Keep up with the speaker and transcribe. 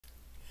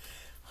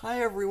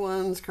Hi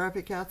everyone,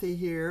 Scrappy Kathy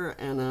here,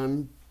 and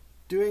I'm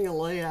doing a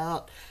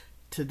layout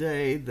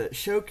today that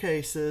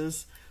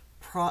showcases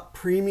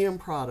premium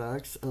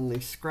products on the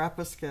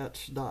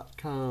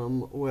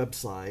scrapasketch.com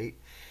website.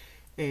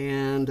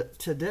 And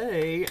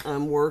today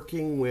I'm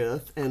working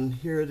with, and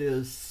here it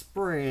is,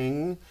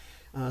 spring.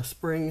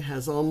 Spring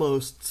has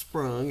almost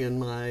sprung in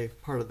my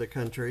part of the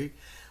country,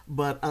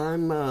 but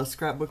I'm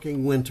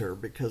scrapbooking winter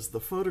because the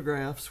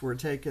photographs were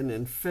taken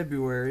in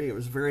February. It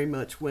was very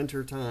much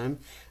winter time,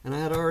 and I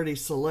had already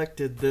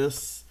selected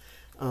this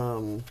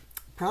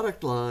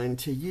product line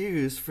to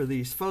use for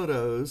these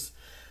photos,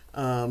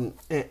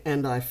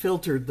 and I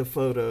filtered the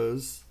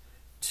photos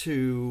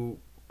to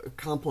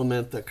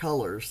complement the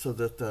colors so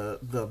that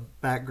the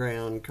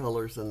background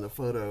colors in the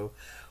photo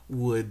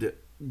would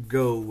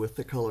go with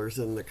the colors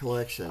in the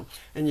collection.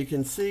 And you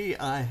can see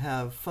I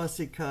have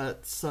fussy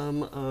cut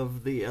some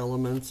of the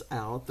elements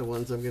out, the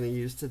ones I'm going to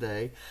use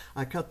today.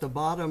 I cut the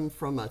bottom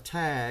from a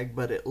tag,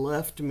 but it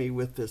left me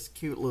with this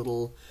cute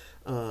little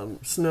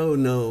snow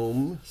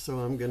gnome, so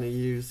I'm going to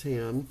use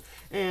him.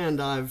 And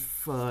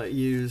I've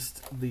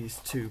used these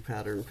two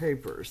pattern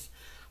papers.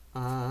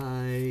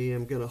 I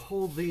am going to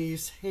hold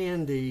these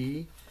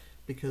handy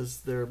because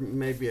there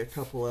may be a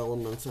couple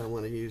elements I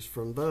want to use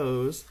from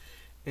those.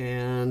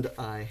 And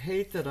I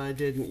hate that I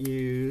didn't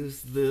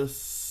use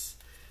this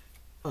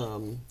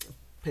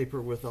paper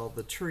with all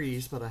the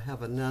trees, but I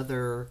have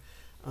another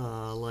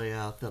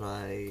layout that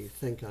I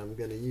think I'm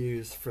going to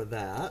use for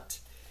that.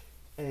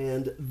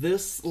 And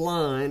this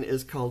line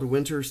is called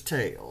Winter's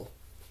Tale.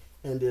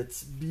 And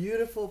it's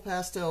beautiful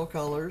pastel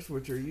colors,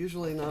 which are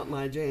usually not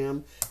my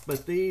jam,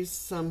 but these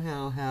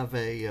somehow have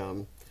a,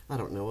 I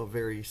don't know, a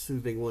very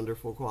soothing,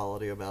 wonderful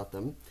quality about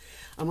them.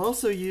 I'm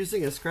also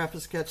using a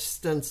Scrap-A-Sketch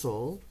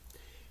stencil.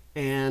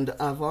 And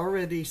I've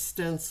already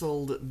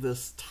stenciled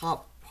this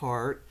top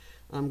part.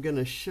 I'm going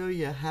to show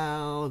you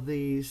how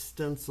these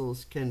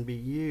stencils can be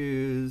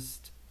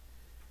used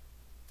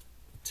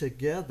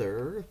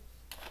together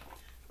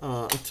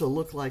to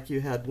look like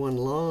you had one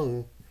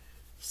long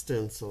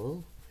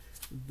stencil.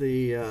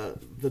 The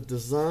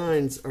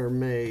designs are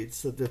made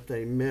so that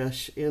they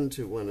mesh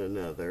into one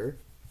another.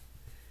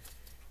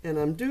 And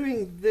I'm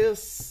doing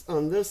this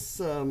on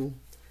this, I'm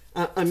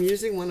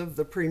using one of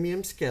the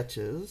premium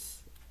sketches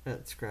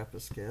at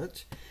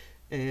Scrap-A-Sketch,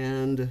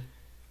 and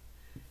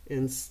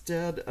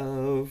instead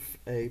of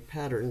a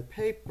pattern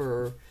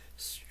paper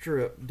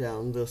strip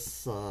down this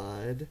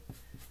side,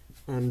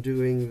 I'm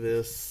doing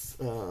this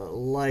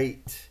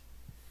light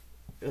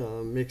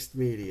mixed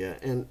media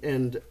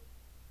and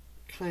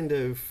kind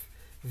of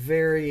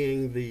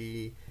varying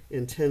the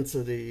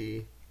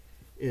intensity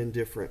in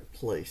different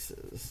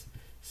places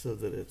so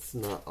that it's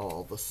not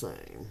all the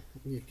same.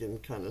 You can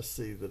kind of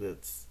see that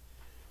it's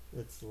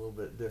a little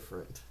bit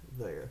different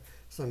there.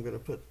 So I'm going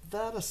to put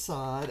that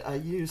aside. I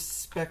use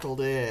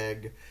speckled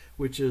egg,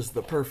 which is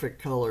the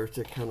perfect color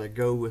to kind of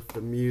go with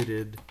the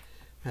muted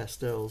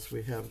pastels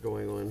we have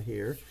going on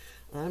here.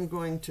 I'm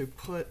going to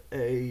put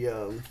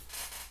a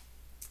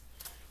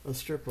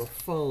strip of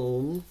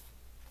foam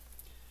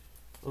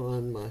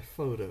on my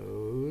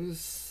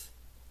photos,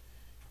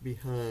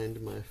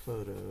 behind my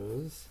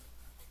photos.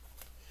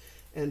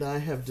 And I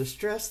have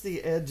distressed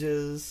the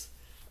edges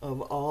of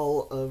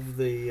all of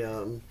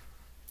the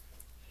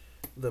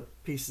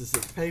pieces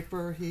of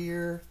paper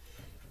here,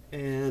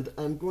 and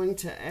I'm going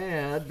to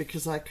add,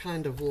 because I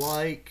kind of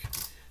like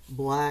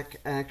black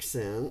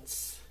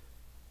accents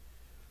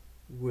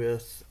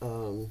with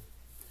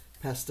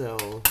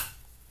pastel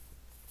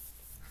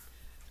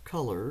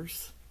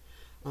colors,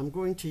 I'm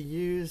going to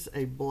use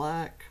a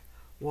black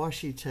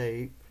washi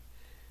tape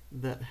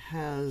that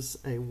has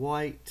a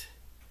white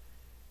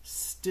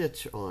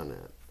stitch on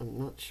it. I'm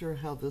not sure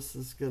how this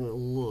is going to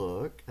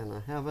look, and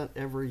I haven't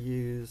ever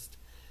used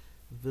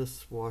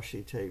this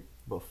washi tape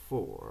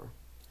before.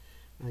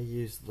 I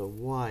used the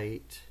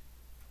white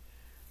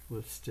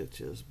with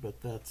stitches,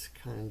 but that's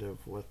kind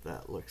of what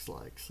that looks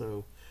like.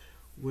 So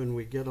when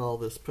we get all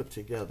this put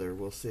together,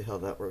 we'll see how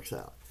that works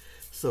out.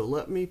 So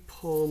let me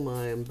pull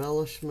my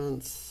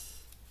embellishments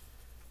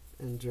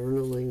and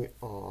journaling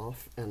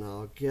off, and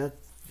I'll get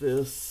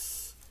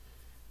this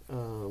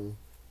kind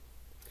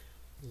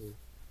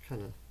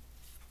of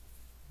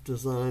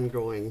design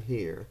going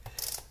here.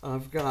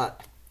 I've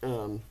got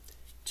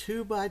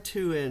 2 by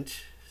 2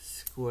 inch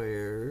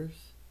squares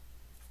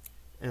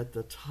at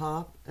the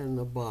top and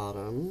the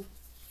bottom,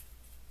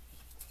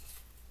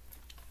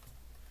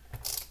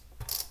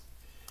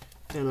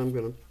 and I'm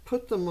going to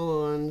put them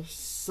on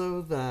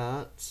so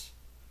that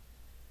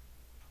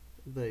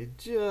they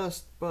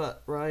just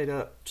butt right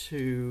up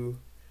to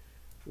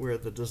where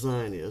the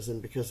design is,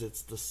 and because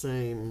it's the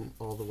same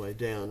all the way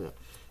down,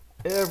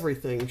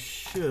 everything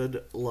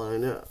should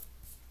line up.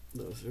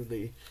 Those are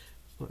the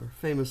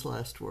famous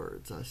last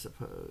words, I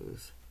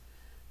suppose.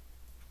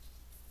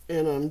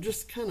 And I'm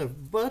just kind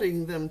of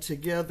butting them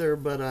together,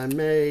 but I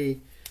may,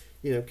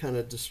 kind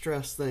of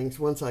distress things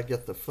once I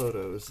get the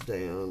photos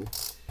down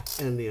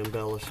and the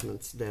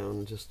embellishments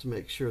down, just to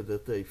make sure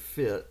that they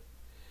fit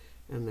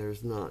and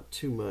there's not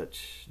too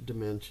much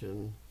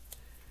dimension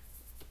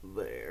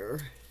there.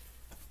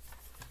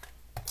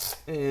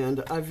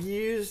 And I've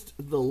used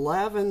the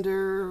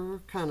lavender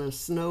kind of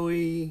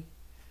snowy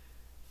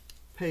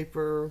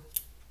paper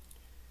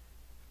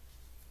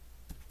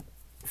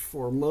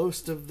for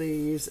most of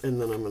these, and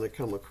then I'm going to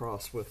come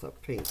across with a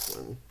pink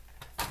one.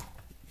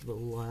 The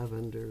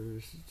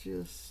lavenders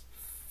just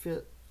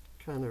fit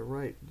kind of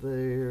right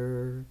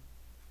there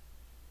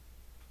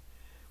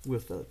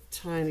with a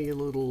tiny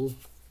little,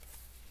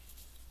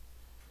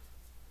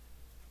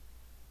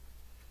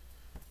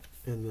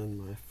 and then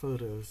my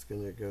photo is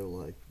going to go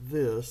like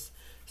this,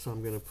 so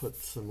I'm going to put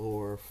some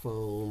more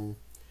foam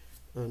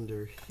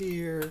under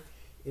here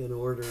in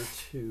order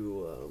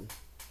to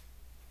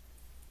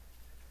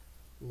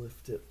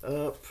lift it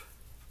up.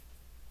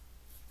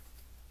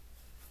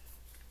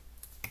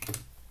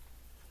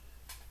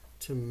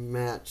 To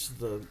match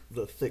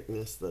the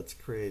thickness that's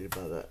created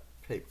by that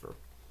paper.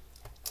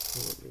 So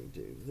let me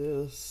do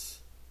this.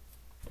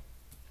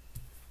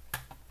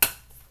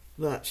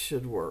 That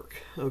should work.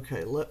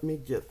 Okay, let me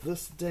get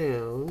this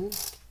down.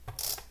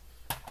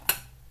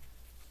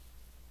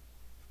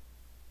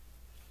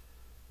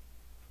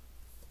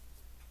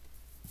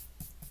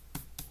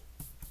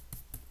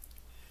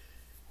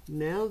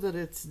 Now that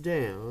it's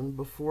down,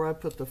 before I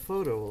put the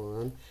photo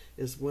on,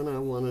 is when I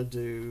want to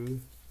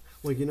do,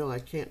 well, you know, I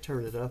can't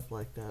turn it up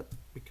like that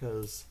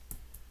because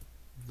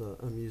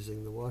I'm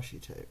using the washi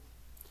tape.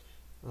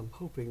 I'm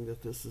hoping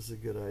that this is a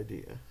good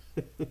idea.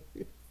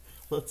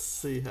 Let's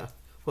see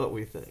what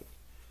we think.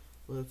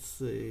 Let's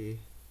see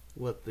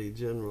what the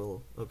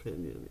general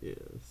opinion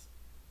is.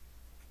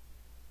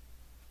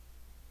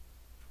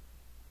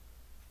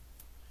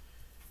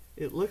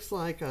 It looks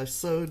like I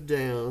sewed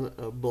down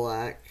a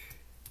black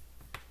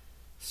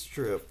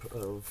strip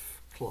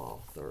of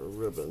cloth or a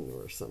ribbon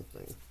or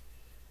something,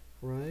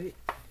 right?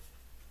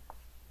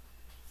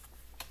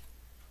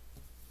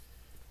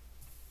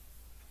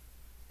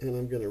 And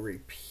I'm going to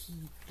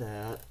repeat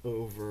that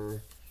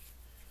over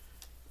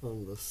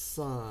on the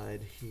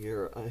side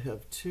here. I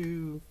have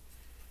two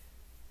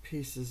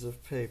pieces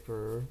of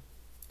paper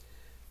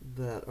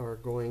that are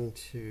going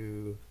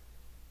to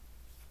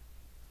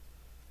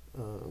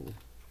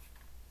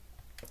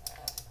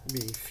be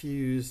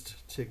fused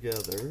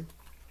together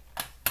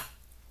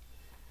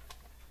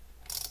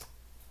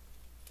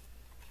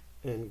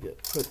and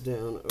get put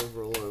down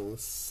over along the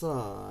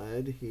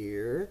side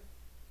here.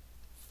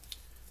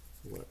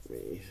 Let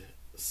me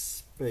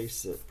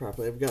space it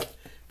properly. I've got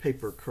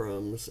paper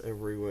crumbs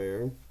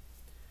everywhere.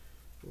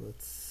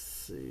 Let's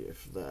see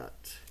if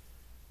that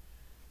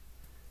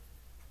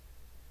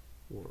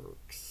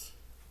works.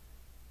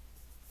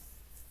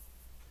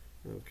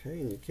 Okay,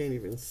 and you can't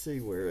even see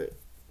where it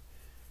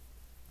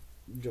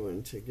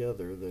joined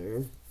together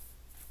there.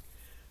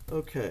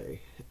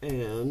 Okay,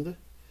 and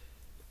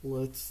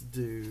let's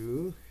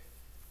do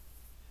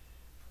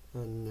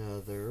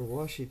another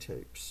washi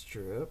tape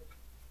strip.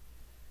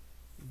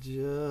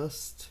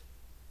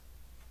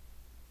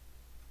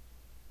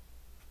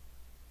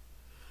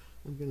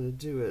 I'm going to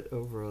do it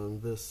over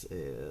on this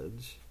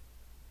edge.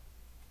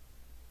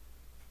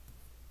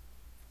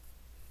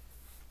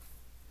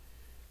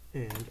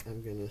 And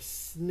I'm going to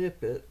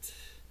snip it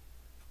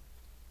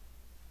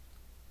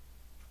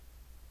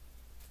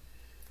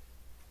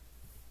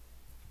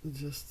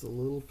just a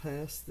little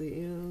past the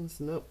ends.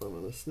 Nope, I'm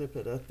going to snip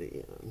it at the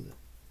end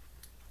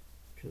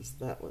because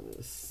that one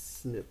is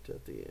snipped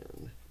at the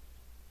end.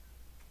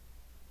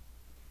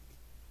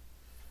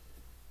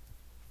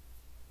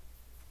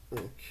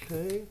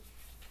 Okay,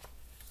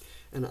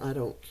 and I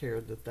don't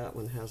care that that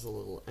one has a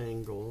little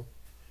angle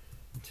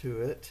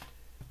to it.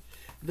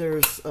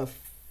 There's a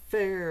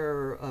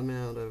fair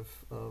amount of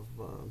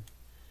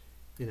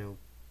you know,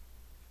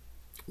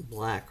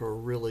 black or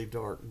really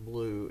dark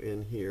blue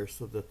in here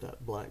so that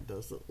that black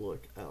doesn't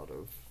look out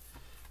of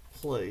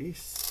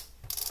place.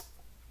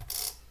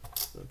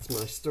 That's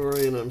my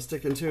story and I'm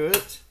sticking to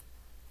it.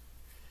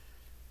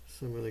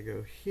 So I'm going to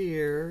go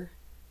here.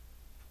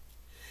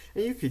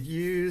 And you could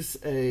use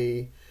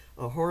a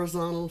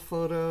horizontal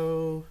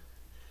photo,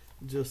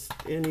 just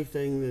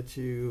anything that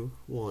you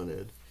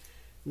wanted.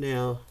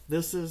 Now,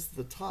 this is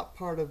the top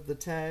part of the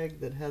tag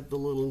that had the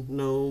little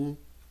gnome,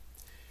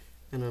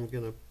 and I'm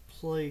going to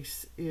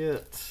place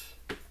it.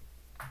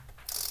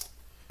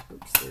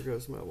 Oops, there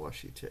goes my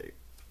washi tape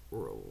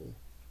roll.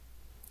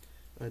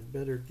 I'd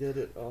better get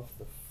it off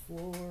the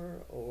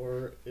floor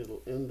or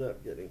it'll end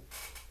up getting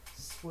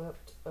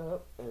swept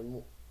up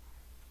and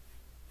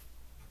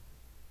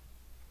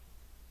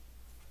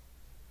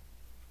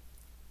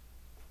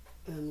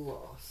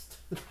lost.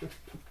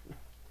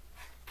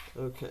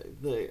 Okay,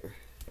 there.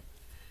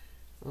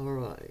 All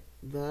right,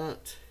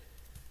 that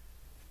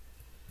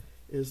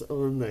is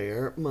on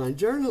there. My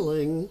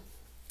journaling,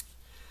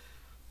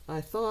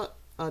 I thought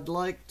I'd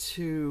like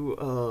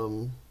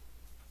to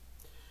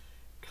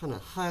kind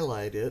of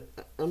highlight it.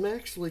 I'm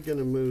actually going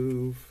to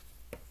move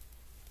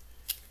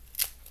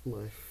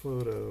my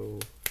photo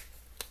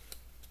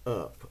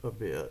up a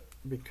bit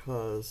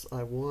because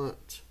I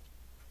want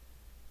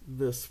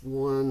this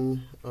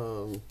one,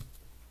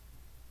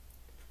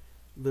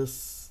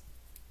 this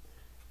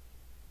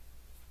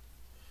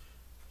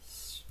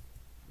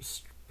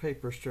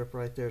paper strip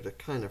right there to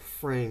kind of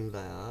frame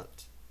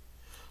that.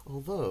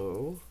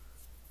 Although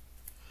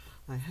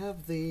I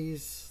have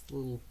these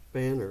little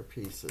banner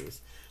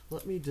pieces.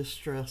 Let me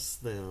distress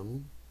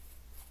them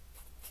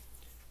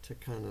to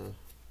kind of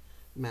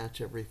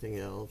match everything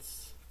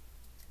else.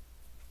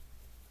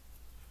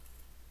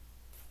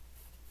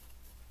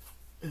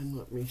 And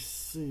let me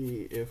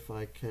see if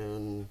I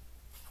can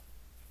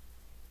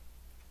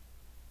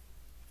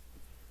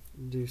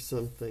do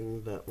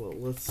something that will,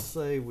 let's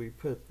say we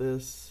put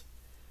this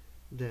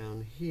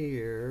down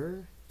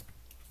here.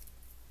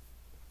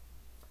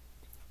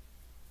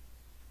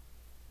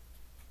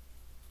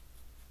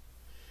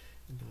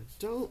 And I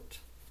don't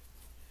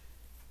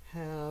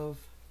have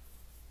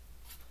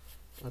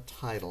a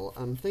title.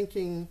 I'm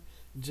thinking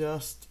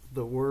just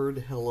the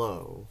word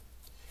hello.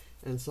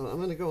 And so I'm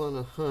going to go on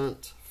a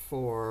hunt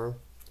for,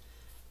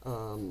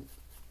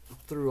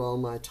 through all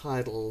my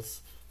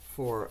titles,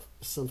 for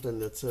something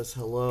that says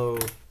hello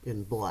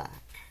in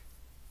black.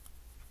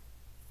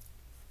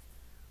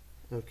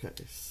 Okay,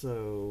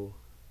 so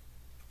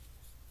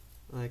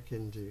I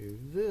can do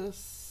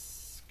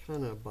this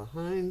kind of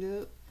behind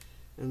it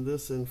and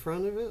this in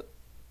front of it.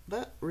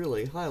 That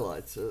really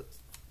highlights it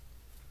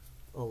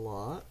a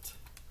lot.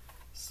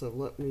 So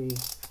let me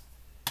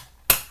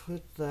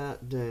put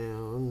that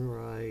down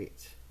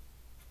right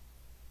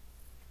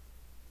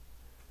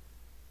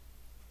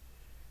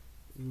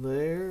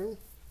there.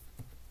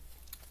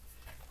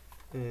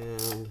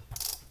 And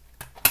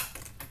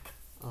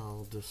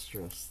I'll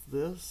distress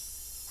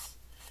this,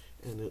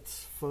 and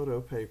it's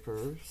photo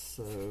paper,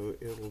 so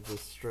it'll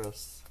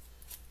distress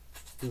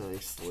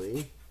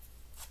nicely.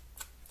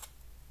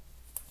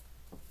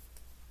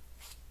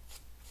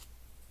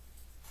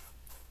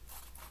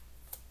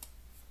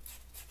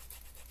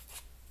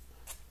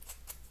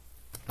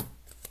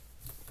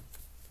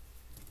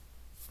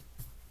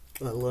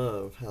 I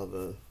love how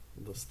the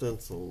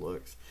stencil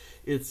looks.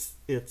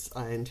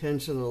 I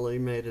intentionally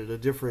made it a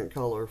different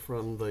color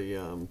from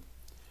the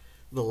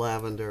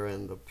lavender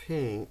and the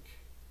pink.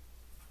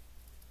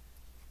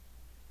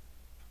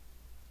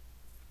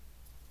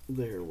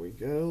 There we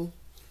go.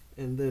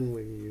 And then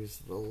we use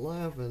the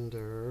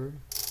lavender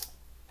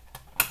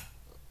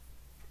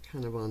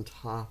kind of on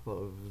top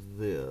of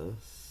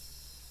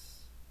this.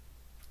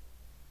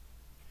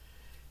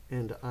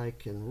 And I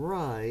can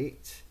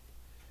write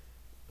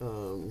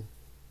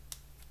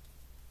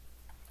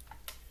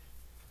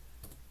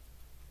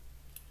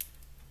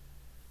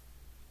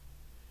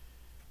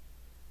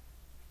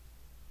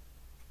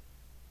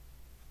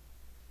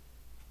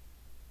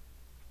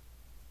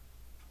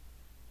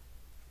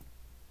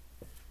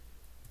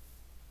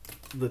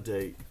the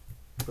date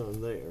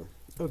on there.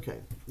 Okay,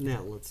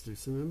 now let's do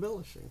some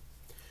embellishing.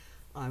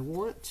 I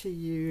want to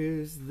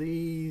use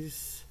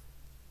these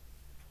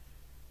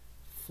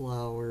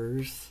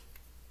flowers,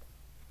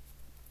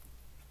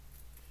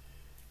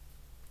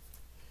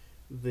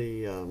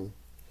 the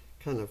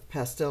kind of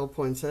pastel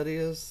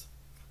poinsettias.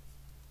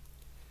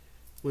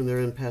 When they're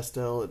in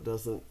pastel, it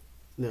doesn't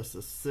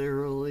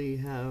necessarily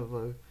have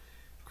a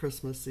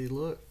Christmassy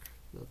look.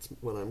 That's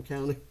what I'm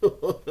counting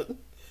on.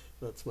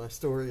 That's my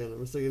story, and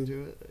I'm sticking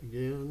to it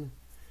again.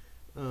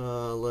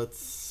 Let's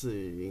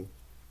see.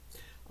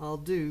 I'll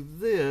do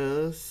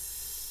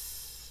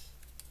this.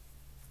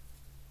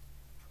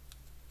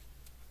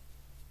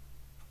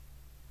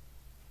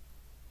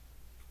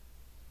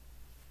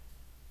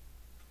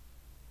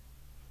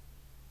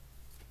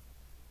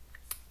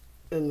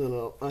 And then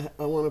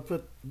I want to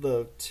put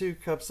the 2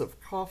 cups of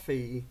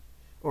coffee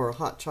or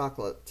hot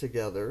chocolate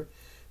together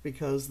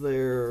because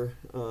they're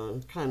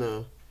kind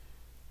of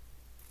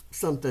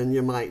something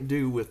you might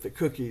do with the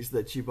cookies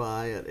that you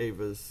buy at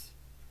Ava's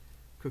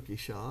cookie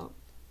shop.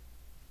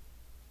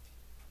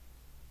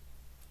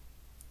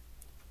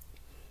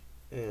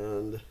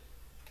 And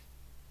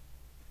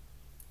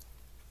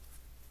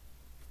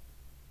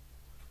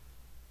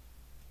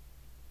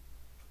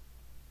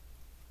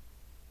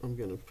I'm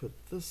going to put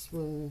this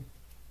one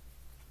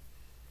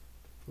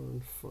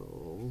on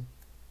foam,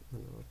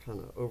 and I'll kind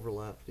of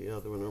overlap the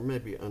other one, or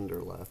maybe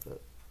underlap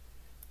it.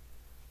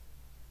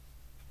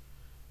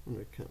 I'm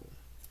going to kind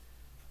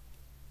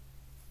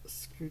of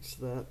scooch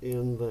that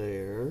in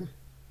there.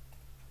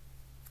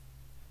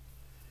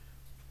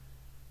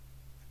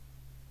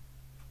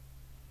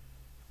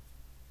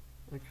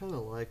 I kind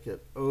of like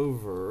it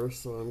over,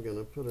 so I'm going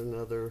to put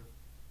another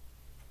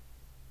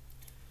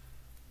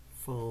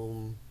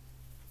foam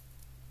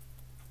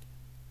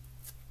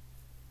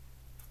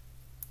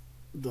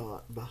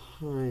dot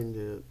behind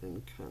it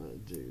and kind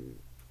of do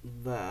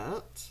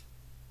that.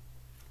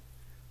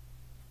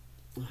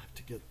 I have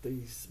to get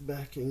these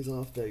backings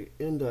off. They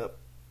end up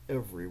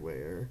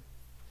everywhere,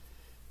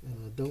 and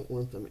I don't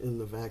want them in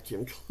the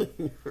vacuum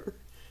cleaner.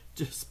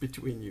 Just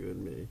between you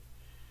and me.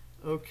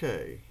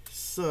 Okay,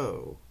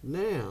 so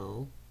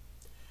now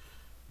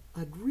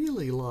I'd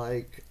really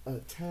like a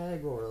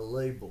tag or a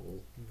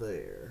label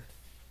there.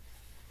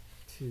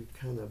 to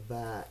kind of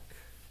back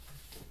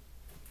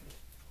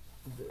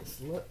this.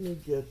 Let me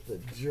get the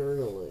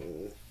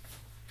journaling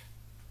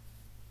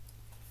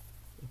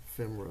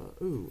ephemera.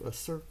 Ooh, a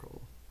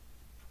circle.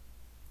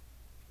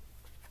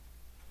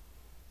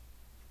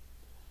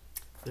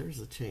 There's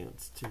a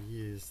chance to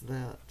use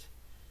that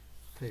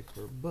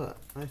paper, but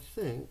I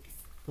think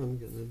I'm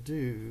going to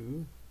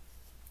do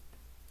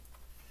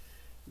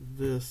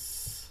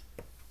this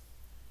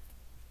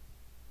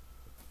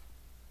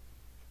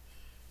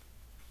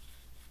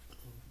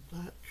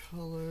that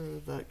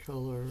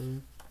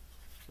color.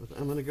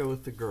 I'm going to go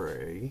with the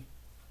gray.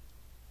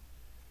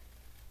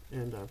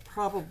 And I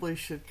probably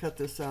should cut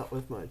this out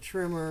with my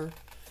trimmer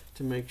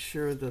to make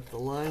sure that the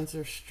lines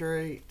are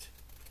straight,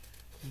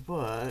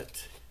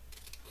 but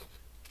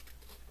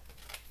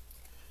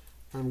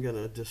I'm going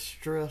to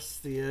distress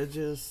the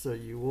edges so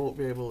you won't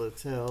be able to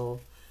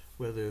tell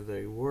whether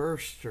they were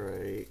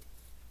straight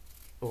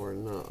or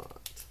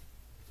not.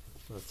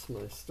 That's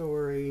my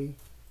story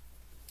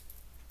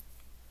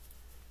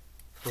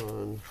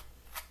on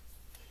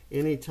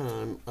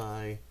anytime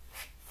I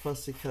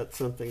fussy cut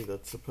something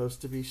that's supposed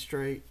to be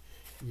straight,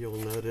 you'll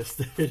notice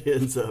that it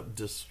ends up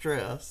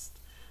distressed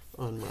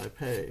on my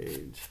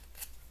page.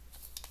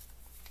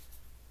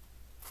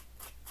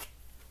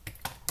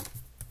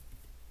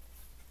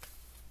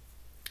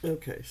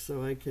 Okay,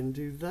 so I can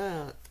do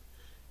that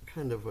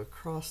kind of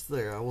across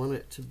there. I want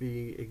it to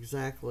be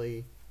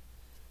exactly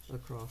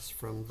across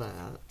from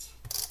that.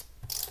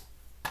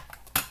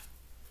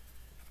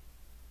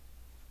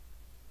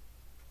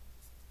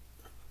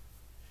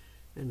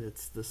 And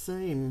it's the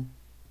same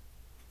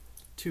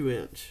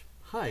 2-inch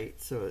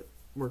height, so it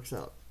works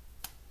out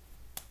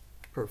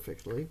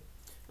perfectly.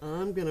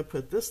 I'm going to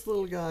put this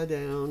little guy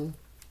down.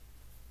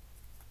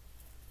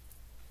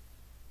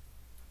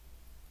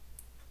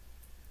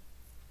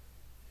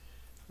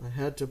 I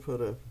had to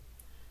put a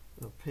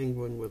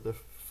penguin with a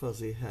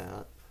fuzzy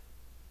hat.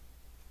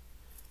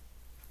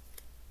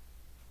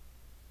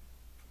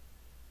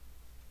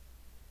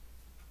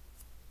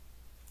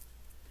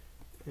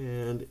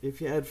 And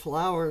if you add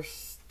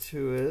flowers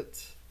to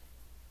it,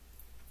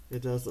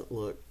 it doesn't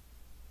look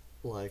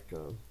like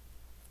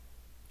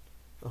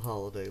a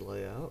holiday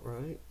layout,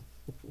 right?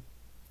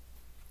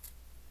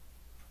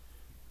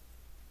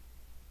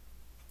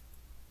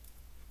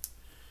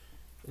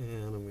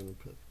 And I'm going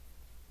to put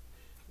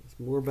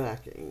more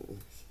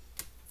backings.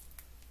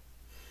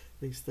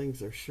 These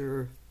things are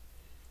sure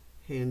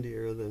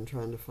handier than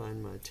trying to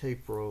find my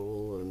tape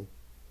roll and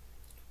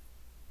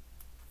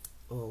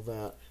all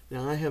that.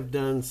 Now I have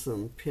done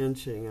some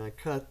pinching. I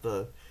cut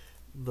the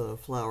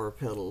flower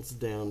petals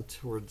down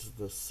towards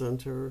the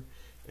center,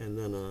 and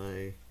then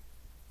I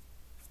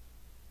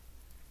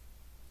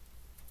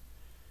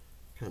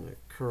kind of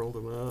curled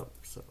them up,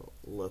 so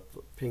let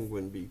the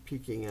penguin be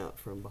peeking out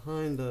from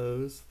behind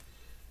those.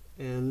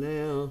 And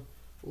now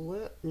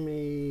let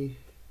me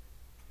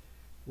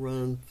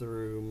run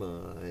through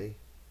my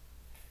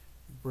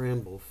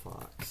Bramble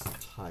Fox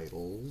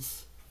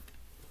titles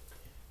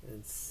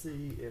and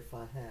see if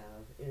I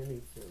have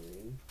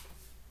anything.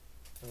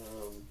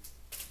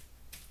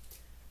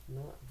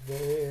 Not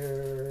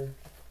there.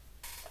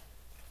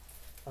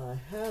 I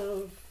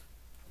have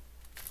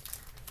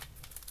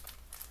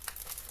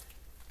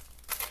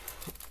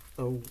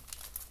a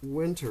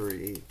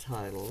wintry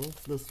title.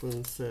 This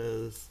one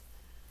says,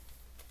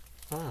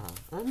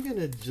 I'm going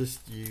to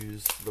just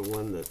use the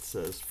one that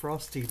says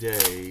Frosty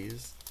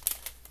Days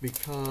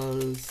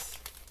because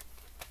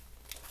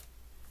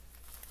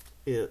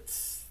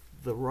it's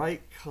the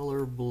right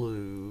color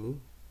blue,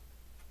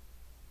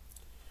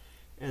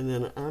 and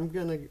then I'm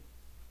going to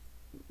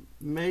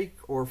make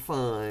or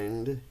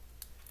find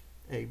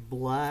a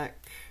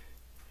black,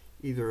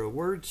 either a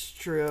word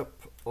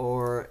strip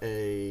or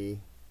a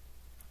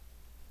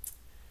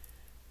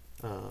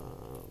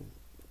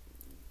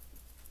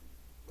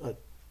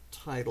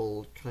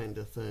title kind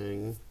of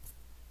thing.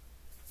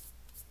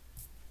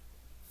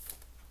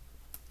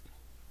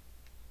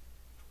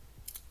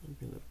 I'm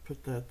going to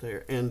put that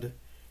there and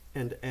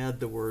add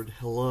the word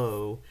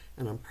hello,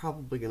 and I'm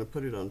probably going to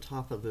put it on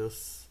top of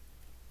this,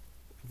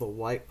 the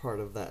white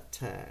part of that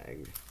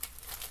tag.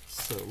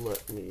 So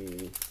let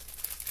me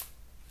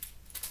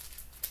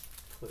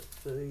put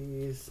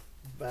these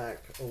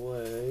back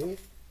away.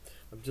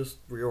 I've just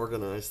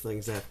reorganized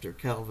things after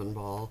Calvin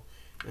Ball,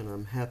 and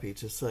I'm happy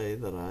to say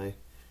that I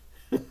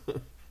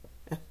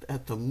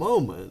at the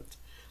moment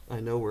I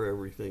know where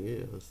everything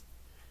is,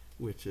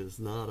 which is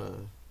not a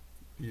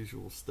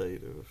usual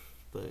state of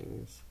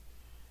things.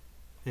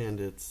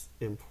 And it's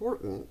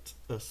important,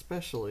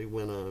 especially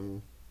when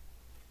I'm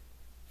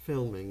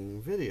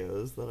filming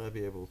videos, that I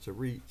be able to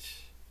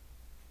reach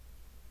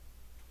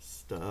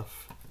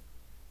stuff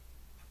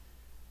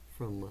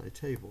from my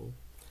table.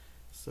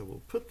 So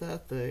we'll put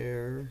that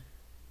there.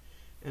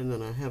 And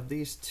then I have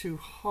these two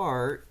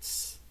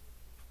hearts,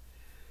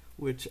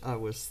 which I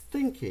was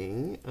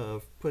thinking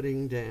of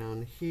putting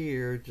down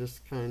here,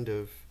 just kind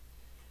of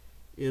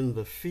in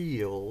the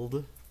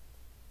field,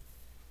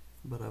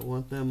 but I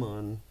want them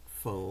on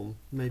foam,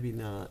 maybe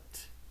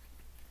not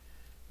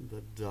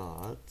the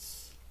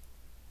dots.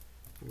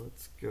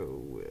 Let's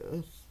go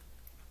with,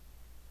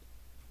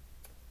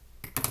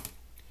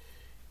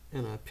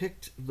 and I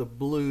picked the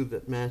blue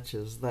that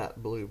matches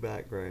that blue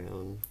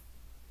background,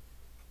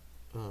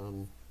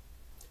 and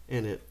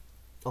it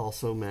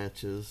also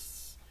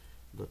matches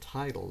the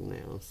title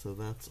now, so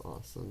that's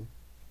awesome.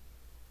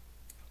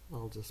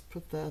 I'll just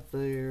put that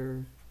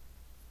there,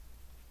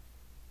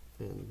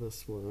 and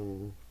this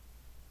one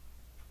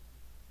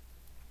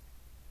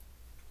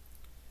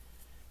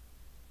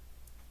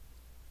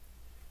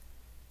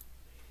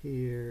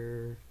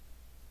here,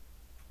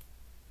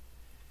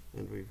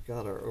 and we've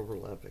got our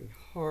overlapping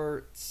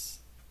hearts,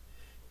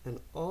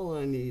 and all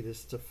I need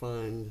is to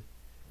find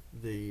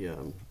the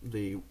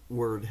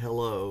word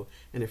hello,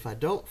 and if I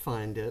don't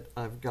find it,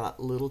 I've got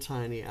little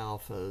tiny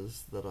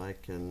alphas that I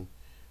can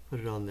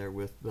put it on there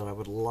with, but I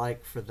would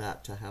like for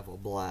that to have a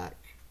black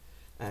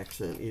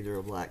accent, either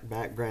a black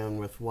background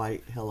with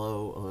white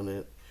hello on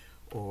it,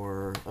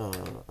 or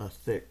a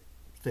thick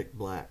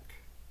black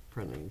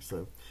printing.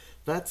 So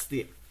that's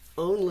the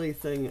only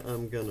thing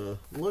I'm gonna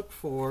look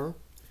for,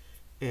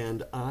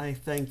 and I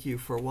thank you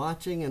for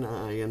watching, and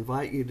I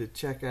invite you to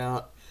check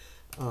out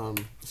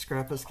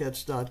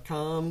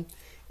scrapasketch.com,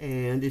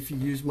 and if you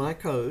use my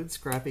code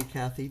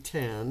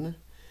ScrappyCathy10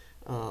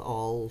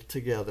 all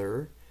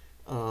together,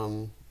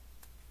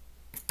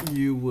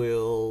 you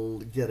will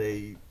get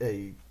a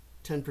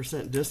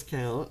 10%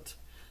 discount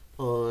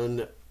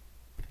on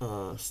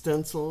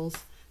stencils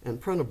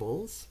and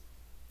printables,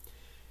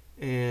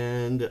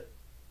 and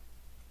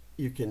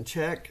you can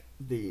check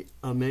the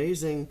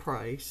amazing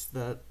price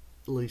that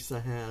Lisa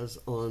has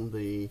on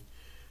the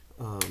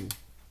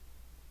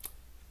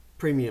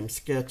premium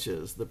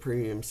sketches, the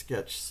premium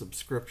sketch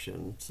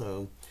subscription.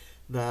 So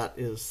that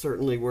is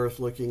certainly worth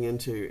looking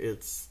into.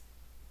 It's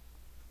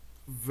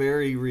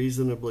very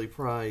reasonably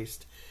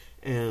priced,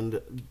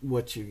 and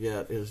what you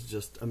get is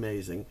just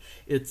amazing.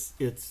 It's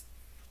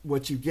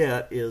what you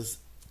get is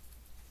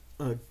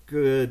a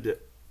good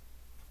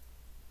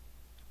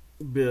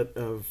bit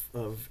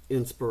of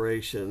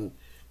inspiration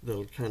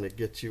that'll kind of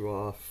get you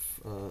off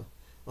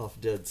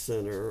dead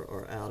center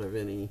or out of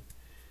any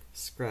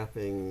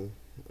scrapping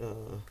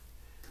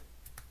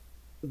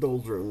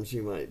doldrums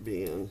you might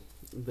be in.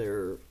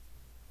 They're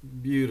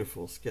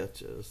beautiful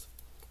sketches.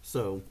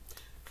 So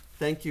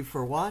thank you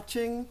for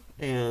watching,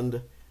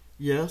 and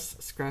yes,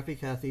 Scrappy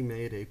Cathy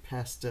made a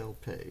pastel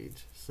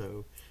page,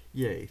 so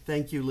yay.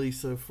 Thank you,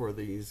 Lisa, for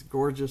these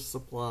gorgeous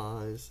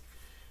supplies,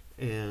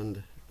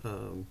 and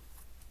I'm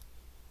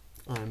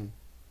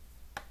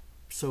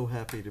so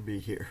happy to be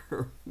here.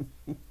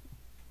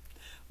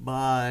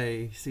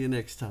 Bye. See you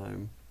next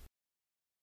time.